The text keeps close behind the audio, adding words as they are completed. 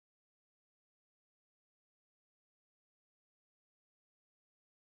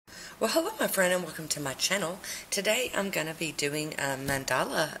Well, hello my friend and welcome to my channel. Today I'm going to be doing a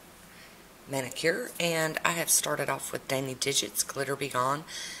mandala manicure, and I have started off with Dainty Digits Glitter Be Gone.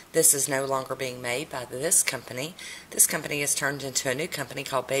 This is no longer being made by this company. This company has turned into a new company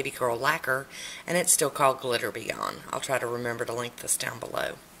called Baby Girl Lacquer, and it's still called Glitter Be Gone. I'll try to remember to link this down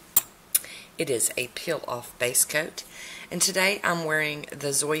below. It is a peel-off base coat, and today I'm wearing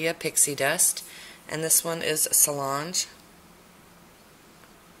the Zoya Pixie Dust, and this one is Solange.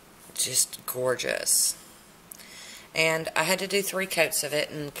 Just gorgeous. And I had to do 3 coats of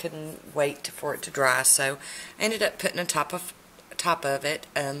it and couldn't wait for it to dry, so I ended up putting on top of it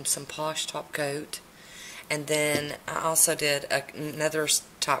some Poshe top coat, and then I also did another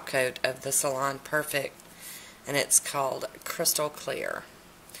top coat of the Salon Perfect, and it's called Crystal Clear.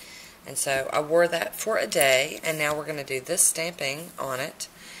 And so I wore that for a day, and now we're going to do this stamping on it,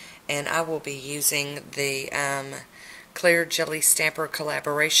 and I will be using the Clear Jelly Stamper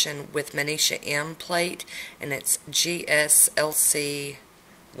collaboration with Manisha M plate, and it's GSLC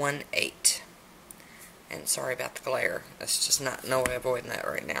 18. And sorry about the glare, that's just no way of avoiding that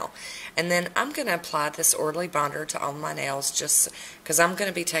right now. And then I'm going to apply this Oily Bonder to all my nails, just because I'm going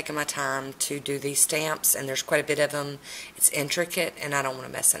to be taking my time to do these stamps, and there's quite a bit of them. It's intricate and I don't want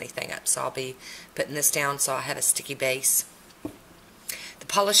to mess anything up, so I'll be putting this down so I have a sticky base. The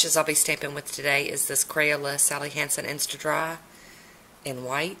polishes I'll be stamping with today is this Crayola Sally Hansen Insta Dry in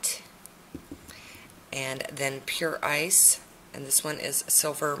white, and then Pure Ice, and this one is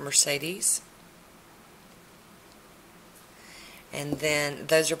Silver Mercedes. And then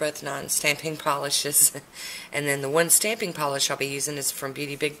those are both non-stamping polishes. And then the one stamping polish I'll be using is from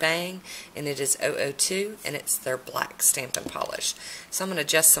Beauty Big Bang, and it is 002, and it's their black stamping polish. So I'm going to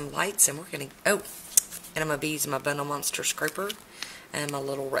adjust some lights, and we're going to, and I'm going to be using my Bundle Monster scraper and my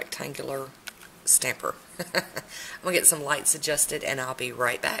little rectangular stamper. I'm going to get some lights adjusted, and I'll be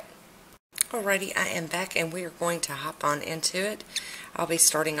right back. Alrighty, I am back, and we are going to hop on into it. I'll be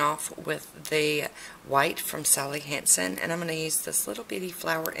starting off with the white from Sally Hansen, and I'm going to use this little bitty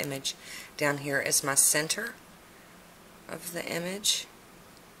flower image down here as my center of the image.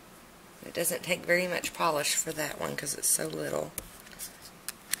 It doesn't take very much polish for that one because it's so little.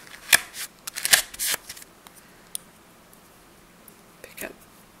 Pick up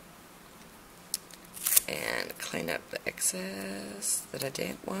and clean up the excess that I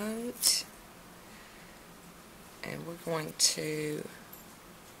didn't want. And we're going to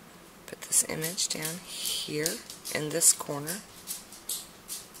put this image down here in this corner,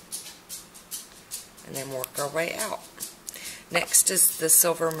 and then work our way out. Next is the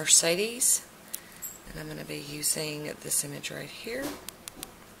Silver Mercedes, and I'm going to be using this image right here.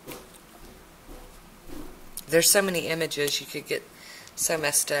 There's so many images, you could get so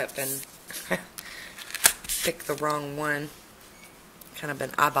messed up and pick the wrong one. Kind of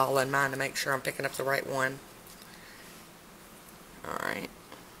been eyeballing mine to make sure I'm picking up the right one. Alright.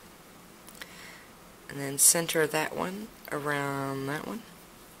 And then center that one around that one.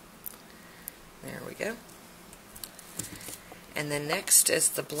 There we go. And then next is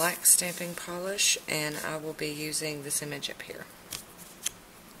the black stamping polish, and I will be using this image up here.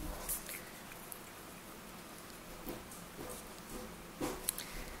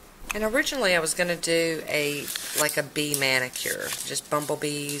 And originally I was going to do like a bee manicure, just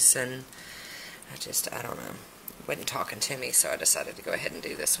bumblebees, and I don't know. Wasn't talking to me, so I decided to go ahead and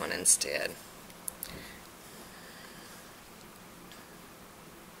do this one instead.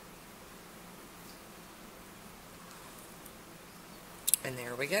 And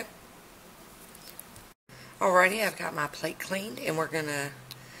there we go. Alrighty, I've got my plate cleaned, and we're going to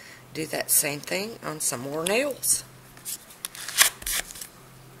do that same thing on some more nails.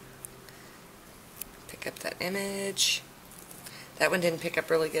 Pick up that image. That one didn't pick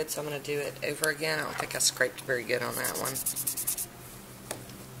up really good, so I'm going to do it over again. I don't think I scraped very good on that one. So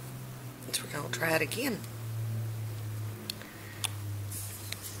we're going to try it again.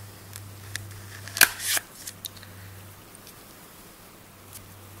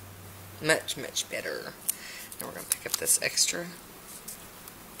 Much, much better. Now we're going to pick up this extra,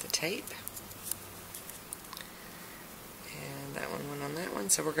 the tape. And that one went on that one,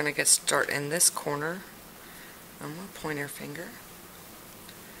 so we're going to get start in this corner on my pointer finger.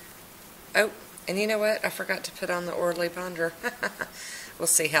 Oh, and you know what? I forgot to put on the Oily Bonder. We'll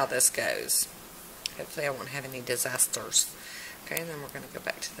see how this goes. Hopefully I won't have any disasters. Okay, and then we're going to go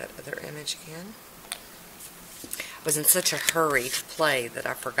back to that other image again. I was in such a hurry to play that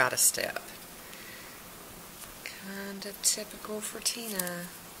I forgot a step. Kind of typical for Tina.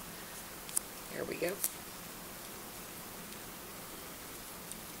 There we go.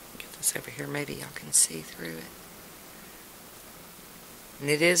 Get this over here, maybe y'all can see through it. And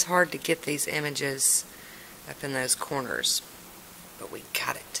it is hard to get these images up in those corners, but we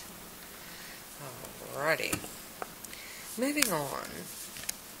got it. Alrighty. Moving on.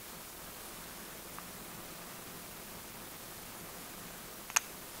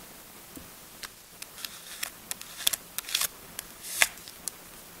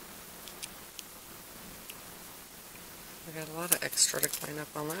 I got a lot of extra to clean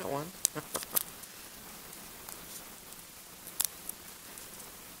up on that one.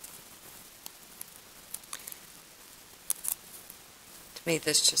 To me,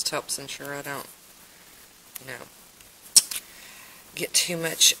 this just helps ensure I don't, get too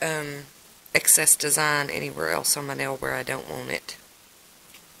much excess design anywhere else on my nail where I don't want it.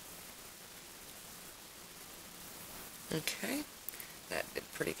 Okay, that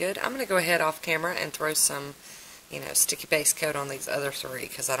did pretty good. I'm going to go ahead off camera and throw some, sticky base coat on these other three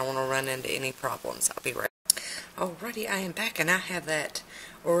because I don't want to run into any problems. I'll be right back. Alrighty, I am back, and I have that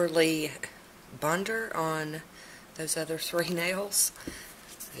Orly Bonder on those other three nails.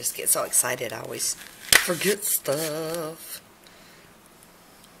 I just get so excited, I always forget stuff.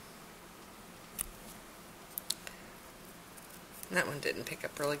 That one didn't pick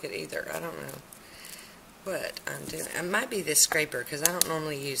up really good either. I don't know what I'm doing. It might be this scraper because I don't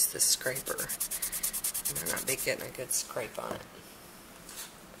normally use this scraper. I might not be getting a good scrape on it.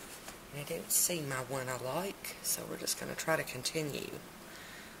 And I didn't see my one I like, so we're just going to try to continue.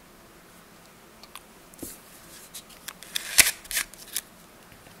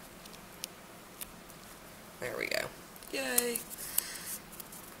 There we go. Yay!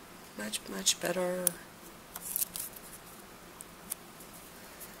 Much, much better.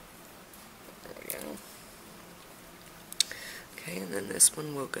 There we go. Okay, and then this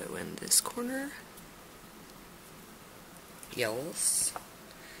one will go in this corner. Yellows.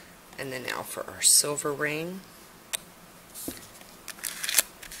 And then now for our silver ring.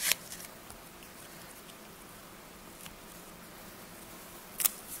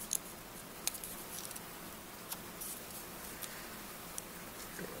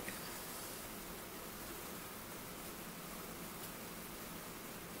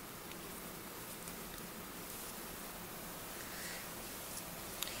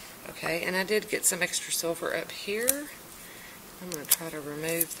 Okay, and I did get some extra silver up here. I'm going to try to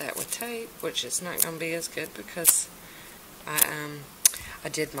remove that with tape, which is not going to be as good because I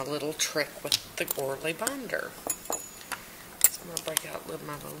did my little trick with the Orly Bonder. So I'm going to break out with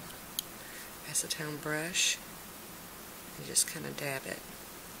my little acetone brush and just kind of dab it.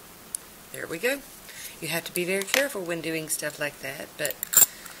 There we go. You have to be very careful when doing stuff like that, but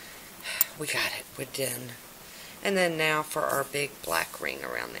we got it. We're done. And then now for our big black ring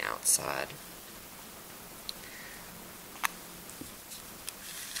around the outside.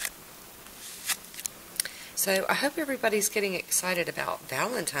 So I hope everybody's getting excited about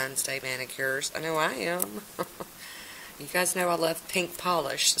Valentine's Day manicures. I know I am. You guys know I love pink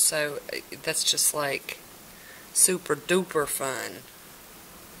polish, so that's just like super duper fun.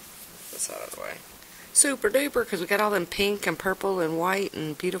 This out of the way. Super duper, because we got all them pink and purple and white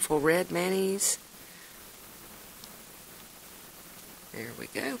and beautiful red manis. There we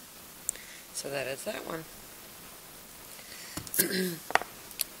go. So that is that one.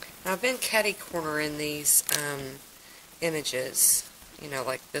 Now I've been catty-cornering these images.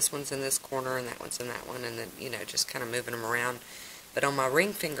 Like this one's in this corner and that one's in that one, and then, just kind of moving them around. But on my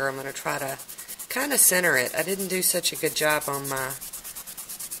ring finger, I'm going to try to kind of center it. I didn't do such a good job on my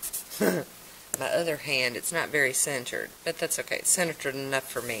my other hand. It's not very centered, but that's okay. It's centered enough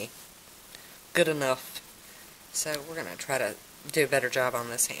for me. Good enough. So we're going to try to do a better job on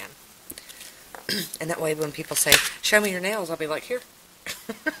this hand. And that way when people say, show me your nails, I'll be like, here.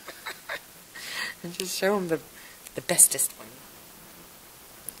 And just show them the bestest one.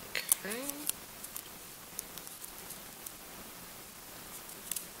 Okay.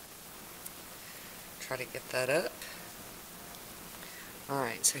 Try to get that up.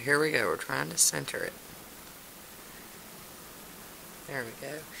 Alright, so here we go. We're trying to center it. There we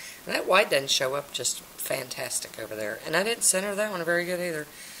go. And that white doesn't show up just fantastic over there. And I didn't center that one very good either.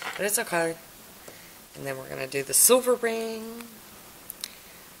 But it's okay. And then we're going to do the silver ring.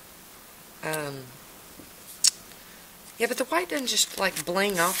 Yeah, but the white doesn't just like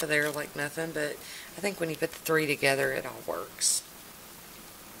bling off of there like nothing. But I think when you put the three together, it all works.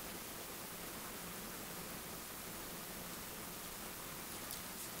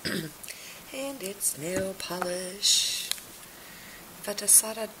 And it's nail polish. If I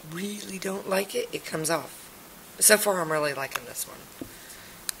decide I really don't like it, it comes off. So far, I'm really liking this one.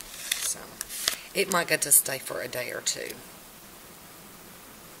 So, it might get to stay for a day or two.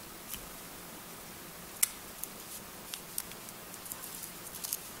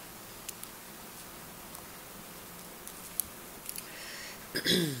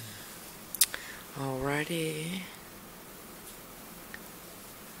 Alrighty.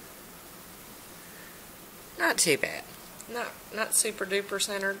 Not too bad. Not super duper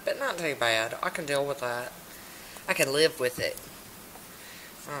centered, but not too bad. I can deal with that. I can live with it.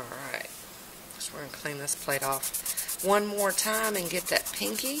 Alright. So we're going to clean this plate off one more time and get that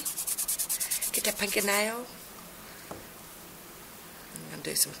pinky. Get that pinky nail. I'm going to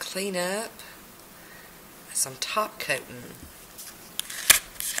do some cleanup. Some top coating.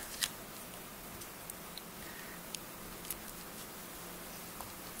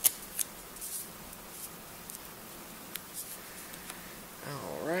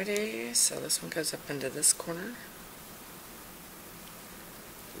 Alrighty, so this one goes up into this corner.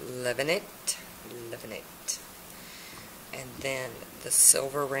 Loving it, loving it. And then the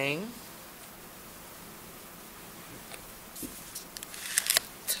silver ring.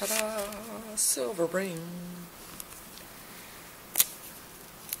 Ta-da! Silver ring.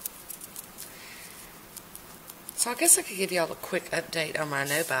 So I guess I could give y'all a quick update on my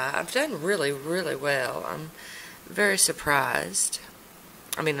no-buy. I've done really, really well. I'm very surprised.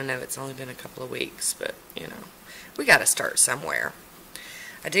 I mean, I know it's only been a couple of weeks, but, you know, we got to start somewhere.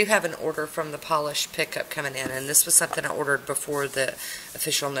 I do have an order from the polish pickup coming in, and this was something I ordered before the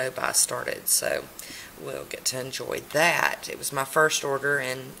official no-buy started, so we'll get to enjoy that. It was my first order,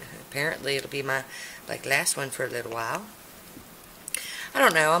 and apparently it'll be my last one for a little while. I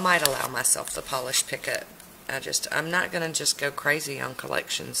don't know, I might allow myself the polish pickup. I'm not going to just go crazy on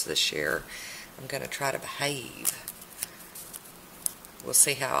collections this year. I'm going to try to behave. We'll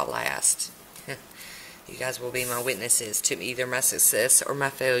see how I last. You guys will be my witnesses to either my success or my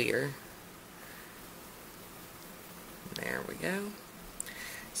failure. There we go.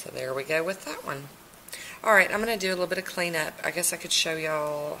 So there we go with that one. Alright, I'm going to do a little bit of cleanup. I guess I could show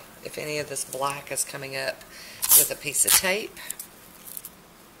y'all if any of this black is coming up with a piece of tape.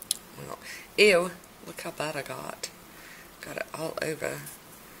 Well, ew, look how bad I got. Got it all over.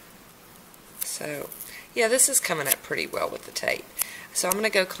 So, yeah, this is coming up pretty well with the tape. So I'm going to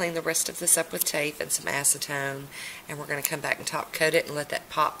go clean the rest of this up with tape and some acetone, and we're going to come back and top coat it and let that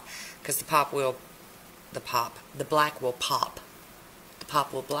pop, because the black will pop. The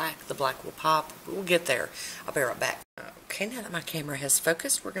pop will black, the black will pop. We'll get there. I'll be right back. Okay, now that my camera has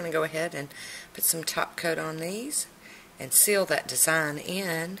focused, we're going to go ahead and put some top coat on these and seal that design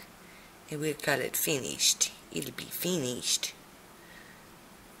in, and we've got it finished. It'll be finished.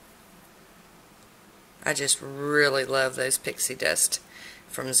 I just really love those pixie dust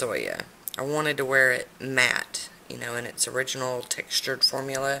from Zoya. I wanted to wear it matte, you know, in its original textured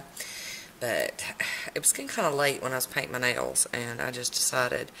formula, but it was getting kind of late when I was painting my nails, and I just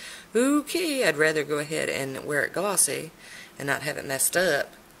decided, okay, I'd rather go ahead and wear it glossy and not have it messed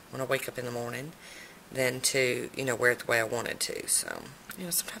up when I wake up in the morning than to, you know, wear it the way I wanted to. So, you know,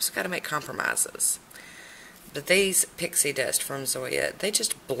 sometimes you've got to make compromises. But these pixie dust from Zoya, they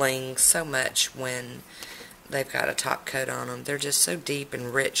just bling so much when they've got a top coat on them. They're just so deep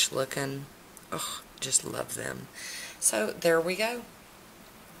and rich looking. Oh, just love them. So there we go.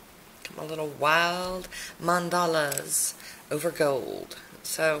 My little wild mandalas over gold.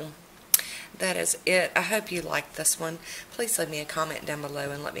 So that is it. I hope you liked this one. Please leave me a comment down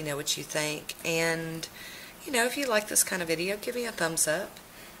below and let me know what you think. And, you know, if you like this kind of video, give me a thumbs up.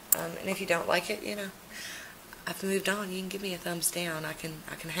 And if you don't like it, you know, I've moved on. You can give me a thumbs down. I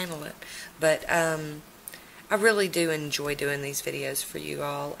can handle it. But I really do enjoy doing these videos for you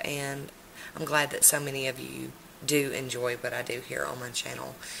all, and I'm glad that so many of you do enjoy what I do here on my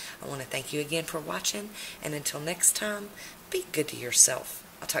channel. I want to thank you again for watching, and until next time, be good to yourself.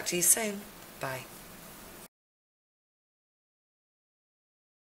 I'll talk to you soon. Bye.